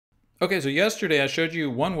Okay, so yesterday I showed you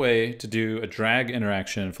one way to do a drag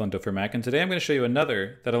interaction in Flinto for Mac, and today I'm going to show you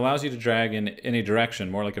another that allows you to drag in any direction,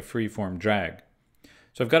 more like a freeform drag.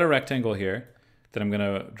 So I've got a rectangle here that I'm going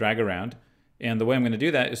to drag around, and the way I'm going to do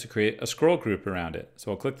that is to create a scroll group around it. So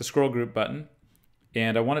I'll click the scroll group button,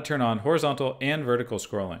 and I want to turn on horizontal and vertical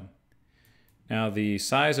scrolling. Now the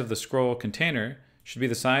size of the scroll container should be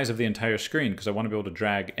the size of the entire screen because I want to be able to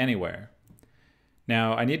drag anywhere.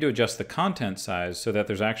 Now I need to adjust the content size so that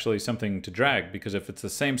there's actually something to drag, because if it's the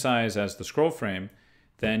same size as the scroll frame,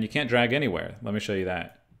 then you can't drag anywhere. Let me show you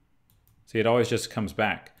that. See, it always just comes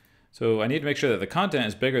back. So I need to make sure that the content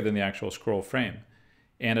is bigger than the actual scroll frame.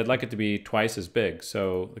 And I'd like it to be twice as big.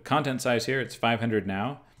 So the content size here, it's 500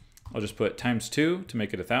 now. I'll just put times 2 to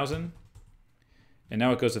make it 1,000. And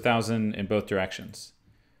now it goes 1,000 in both directions.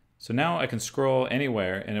 So now I can scroll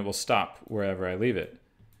anywhere and it will stop wherever I leave it.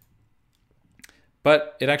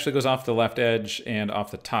 But it actually goes off the left edge and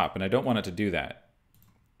off the top, and I don't want it to do that.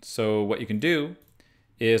 So what you can do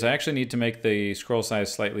is I actually need to make the scroll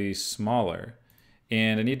size slightly smaller.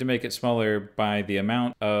 And I need to make it smaller by the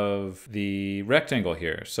amount of the rectangle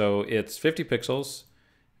here. So it's 50 pixels,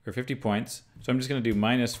 or 50 points. So I'm just going to do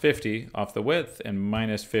minus 50 off the width and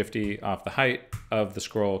minus 50 off the height of the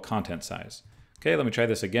scroll content size. Okay, let me try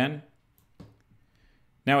this again.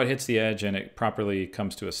 Now it hits the edge and it properly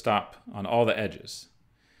comes to a stop on all the edges.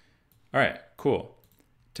 All right, cool.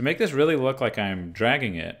 To make this really look like I'm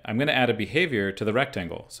dragging it, I'm going to add a behavior to the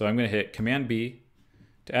rectangle. So I'm going to hit Command B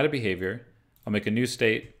to add a behavior. I'll make a new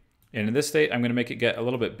state. And in this state, I'm going to make it get a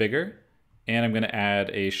little bit bigger. And I'm going to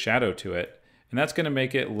add a shadow to it. And that's going to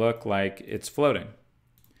make it look like it's floating.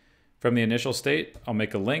 From the initial state, I'll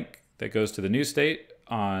make a link that goes to the new state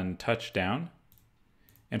on touch down.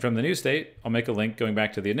 And from the new state, I'll make a link going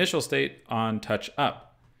back to the initial state on touch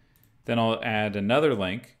up. Then I'll add another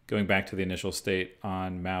link going back to the initial state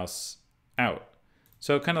on mouse out.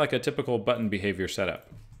 So kind of like a typical button behavior setup.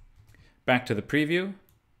 Back to the preview.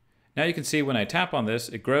 Now you can see when I tap on this,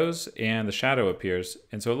 it grows and the shadow appears.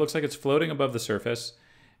 And so it looks like it's floating above the surface,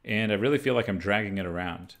 and I really feel like I'm dragging it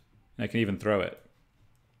around. And I can even throw it.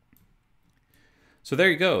 So there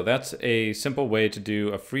you go. That's a simple way to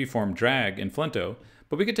do a freeform drag in Flinto.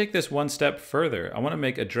 But we could take this one step further. I want to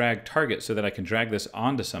make a drag target so that I can drag this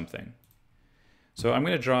onto something. So I'm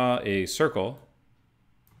going to draw a circle,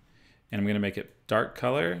 and I'm going to make it dark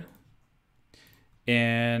color,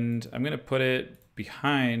 and I'm going to put it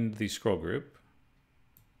behind the scroll group,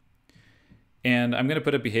 and I'm going to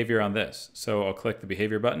put a behavior on this. So I'll click the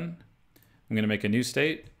behavior button. I'm going to make a new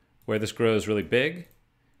state where this grows really big.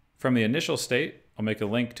 From the initial state, I'll make a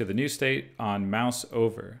link to the new state on mouse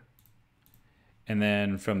over. And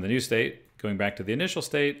then from the new state, going back to the initial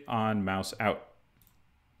state on mouse out.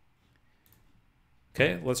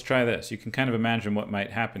 Okay, let's try this. You can kind of imagine what might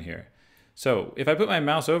happen here. So if I put my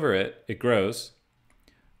mouse over it, it grows,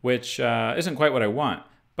 which isn't quite what I want,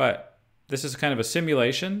 but this is kind of a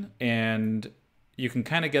simulation, and you can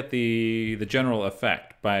kind of get the general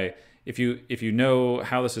effect by if you know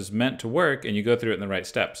how this is meant to work and you go through it in the right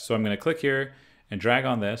steps. So I'm going to click here and drag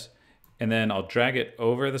on this, and then I'll drag it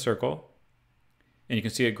over the circle. And you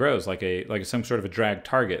can see it grows like some sort of a drag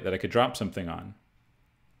target that I could drop something on.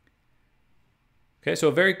 Okay, so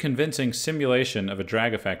a very convincing simulation of a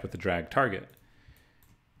drag effect with the drag target.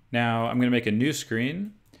 Now I'm going to make a new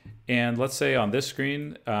screen, and let's say on this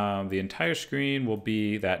screen, the entire screen will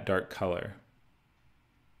be that dark color.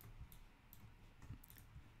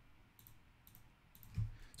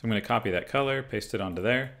 So I'm going to copy that color, paste it onto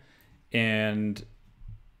there, and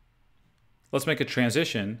let's make a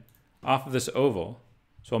transition off of this oval.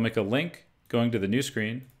 So I'll make a link going to the new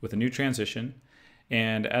screen with a new transition.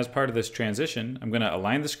 And as part of this transition, I'm going to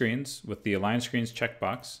align the screens with the align screens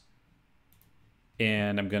checkbox.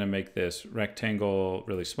 And I'm going to make this rectangle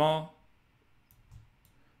really small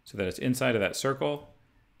so that it's inside of that circle,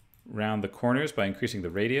 round the corners by increasing the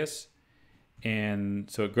radius. And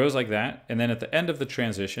so it grows like that. And then at the end of the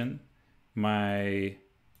transition, my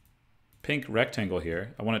pink rectangle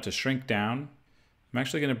here, I want it to shrink down. I'm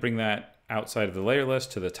actually going to bring that outside of the layer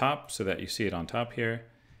list to the top so that you see it on top here.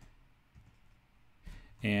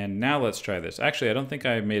 And now let's try this. Actually, I don't think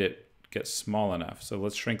I made it get small enough. So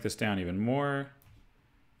let's shrink this down even more.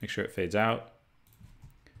 Make sure it fades out.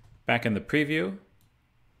 Back in the preview.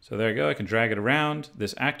 So there you go. I can drag it around.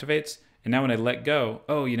 This activates. And now when I let go,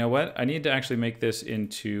 oh, you know what? I need to actually make this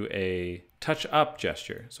into a touch up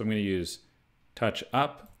gesture. So I'm going to use touch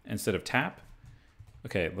up instead of tap.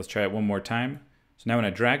 Okay, let's try it one more time. So now when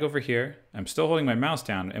I drag over here, I'm still holding my mouse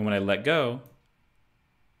down, and when I let go,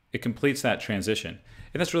 it completes that transition.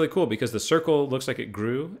 And that's really cool because the circle looks like it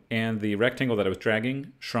grew and the rectangle that I was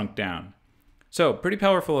dragging shrunk down. So pretty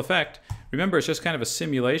powerful effect. Remember, it's just kind of a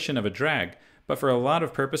simulation of a drag, but for a lot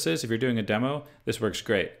of purposes, if you're doing a demo, this works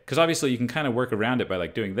great. Because obviously you can kind of work around it by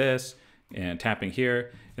like doing this and tapping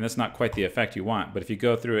here, and that's not quite the effect you want. But if you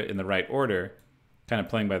go through it in the right order, kind of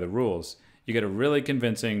playing by the rules, you get a really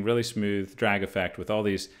convincing, really smooth drag effect with all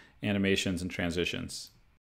these animations and transitions.